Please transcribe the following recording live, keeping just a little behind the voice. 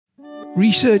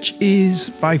Research is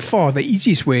by far the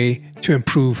easiest way to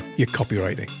improve your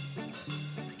copywriting.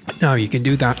 Now, you can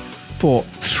do that for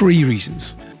 3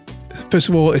 reasons. First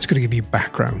of all, it's going to give you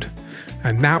background,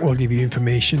 and that will give you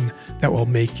information that will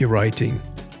make your writing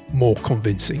more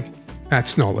convincing.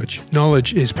 That's knowledge.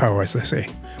 Knowledge is power, as they say.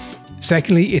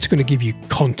 Secondly, it's going to give you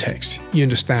context. You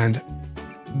understand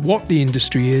what the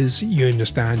industry is, you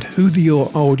understand who the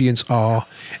audience are,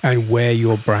 and where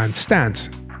your brand stands.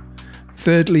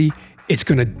 Thirdly, it's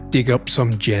going to dig up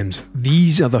some gems.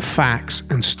 These are the facts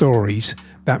and stories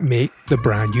that make the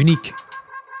brand unique.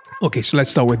 Okay, so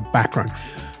let's start with background.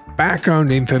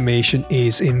 Background information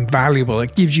is invaluable.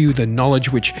 It gives you the knowledge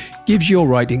which gives your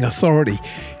writing authority.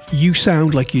 You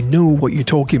sound like you know what you're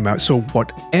talking about, so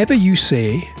whatever you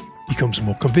say becomes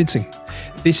more convincing.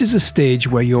 This is a stage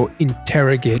where you're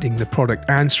interrogating the product,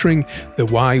 answering the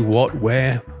why, what,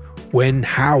 where, when,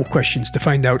 how questions to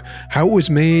find out how it was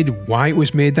made, why it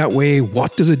was made that way,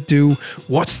 what does it do,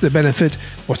 what's the benefit,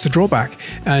 what's the drawback,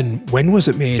 and when was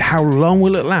it made, how long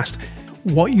will it last.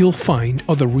 What you'll find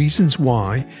are the reasons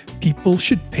why people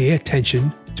should pay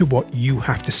attention to what you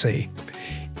have to say.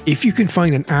 If you can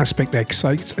find an aspect that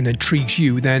excites and intrigues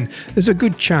you, then there's a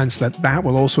good chance that that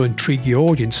will also intrigue your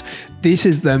audience. This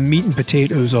is the meat and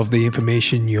potatoes of the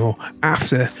information you're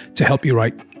after to help you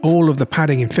write. All of the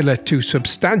padding and filler to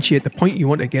substantiate the point you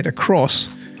want to get across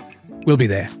will be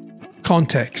there.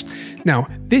 Context. Now,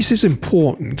 this is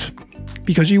important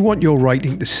because you want your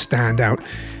writing to stand out.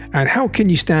 And how can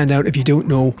you stand out if you don't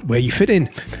know where you fit in?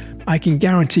 I can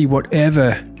guarantee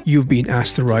whatever you've been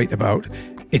asked to write about,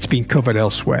 it's been covered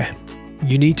elsewhere.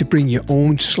 You need to bring your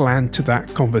own slant to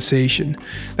that conversation.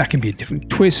 That can be a different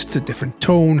twist, a different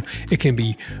tone. It can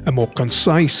be a more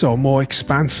concise or more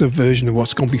expansive version of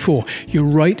what's gone before. Your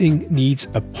writing needs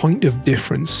a point of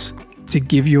difference to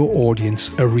give your audience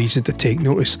a reason to take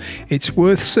notice. It's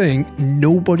worth saying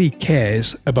nobody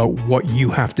cares about what you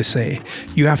have to say.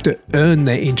 You have to earn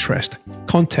their interest.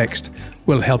 Context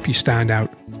will help you stand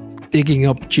out. Digging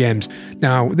up gems.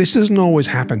 Now, this doesn't always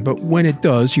happen, but when it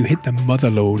does, you hit the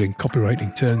mother lode in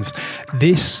copywriting terms.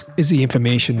 This is the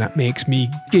information that makes me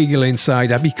giggle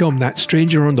inside. I become that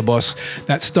stranger on the bus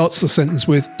that starts the sentence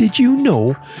with, "Did you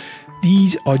know?"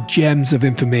 These are gems of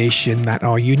information that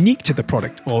are unique to the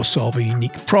product or solve a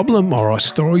unique problem or are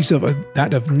stories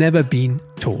that have never been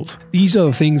told. These are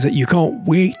the things that you can't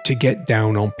wait to get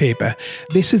down on paper.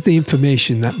 This is the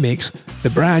information that makes the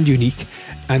brand unique,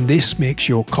 and this makes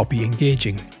your copy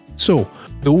engaging. So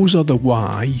those are the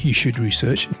why you should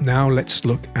research. Now let's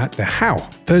look at the how.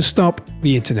 First stop,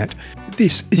 the internet.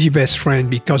 This is your best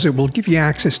friend because it will give you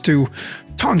access to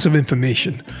tons of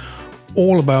information,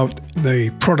 all about the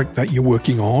product that you're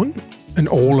working on and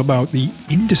all about the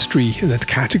industry and the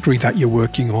category that you're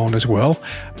working on as well.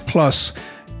 Plus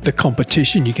the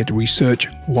competition, you get to research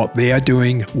what they are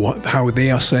doing, how they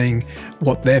are saying,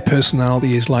 what their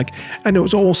personality is like. And it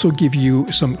will also give you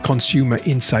some consumer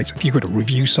insights. If you go to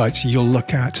review sites, you'll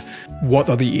look at what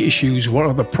are the issues, what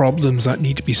are the problems that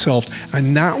need to be solved.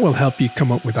 And that will help you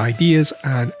come up with ideas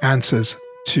and answers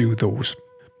to those.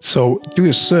 So do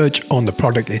a search on the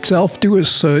product itself, do a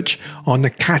search on the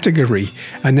category,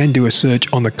 and then do a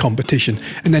search on the competition,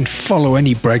 and then follow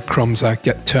any breadcrumbs that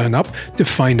get turned up to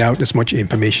find out as much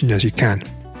information as you can.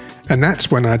 And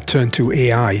that's when I turn to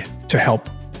AI to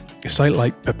help. A site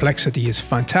like Perplexity is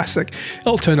fantastic.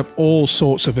 It'll turn up all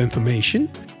sorts of information,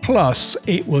 plus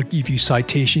it will give you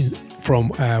citations from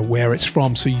where it's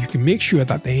from, so you can make sure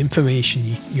that the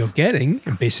information you're getting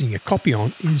and basing your copy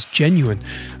on is genuine,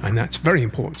 and that's very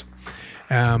important.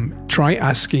 Try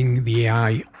asking the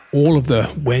AI all of the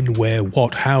when, where,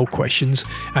 what, how questions,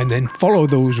 and then follow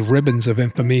those ribbons of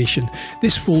information.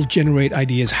 This will generate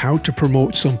ideas how to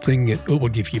promote something. It will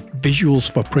give you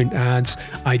visuals for print ads,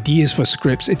 ideas for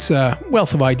scripts. It's a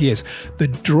wealth of ideas. The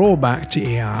drawback to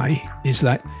AI is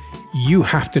that you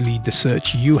have to lead the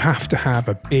search. You have to have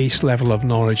a base level of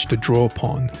knowledge to draw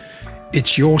upon.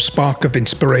 It's your spark of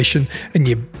inspiration and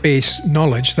your base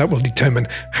knowledge that will determine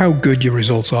how good your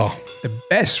results are. The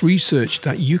best research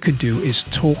that you can do is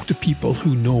talk to people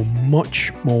who know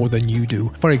much more than you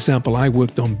do. For example, I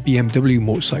worked on BMW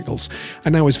motorcycles,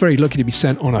 and I was very lucky to be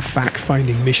sent on a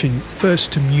fact-finding mission,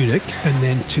 first to Munich and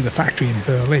then to the factory in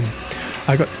Berlin.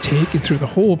 I got taken through the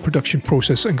whole production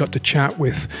process and got to chat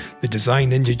with the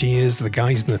design engineers, the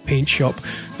guys in the paint shop,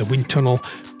 the wind tunnel,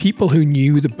 people who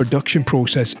knew the production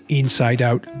process inside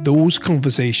out. Those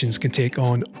conversations can take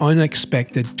on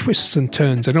unexpected twists and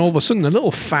turns, and all of a sudden a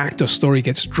little fact or story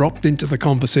gets dropped into the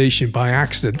conversation by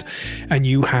accident, and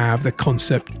you have the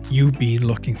concept you've been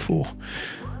looking for.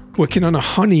 Working on a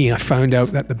honey, I found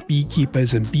out that the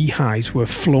beekeepers and beehives were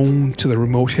flown to the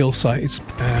remote hillsides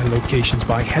locations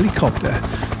by helicopter,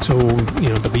 so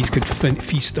the bees could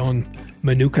feast on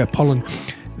manuka pollen.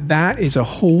 That is a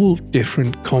whole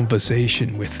different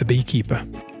conversation with the beekeeper.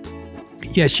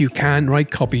 Yes, you can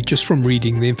write copy just from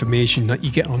reading the information that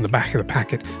you get on the back of the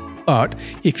packet. But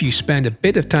if you spend a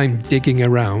bit of time digging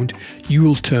around, you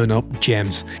will turn up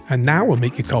gems, and that will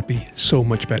make your copy so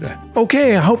much better.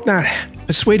 Okay, I hope that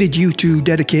persuaded you to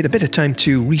dedicate a bit of time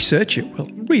to research. It will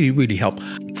really, really help.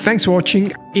 Thanks for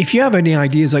watching. If you have any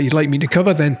ideas that you'd like me to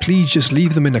cover, then please just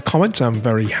leave them in the comments. I'm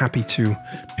very happy to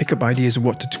pick up ideas of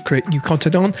what to create new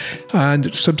content on.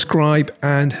 And subscribe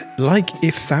and like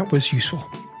if that was useful.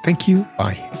 Thank you.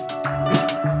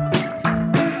 Bye.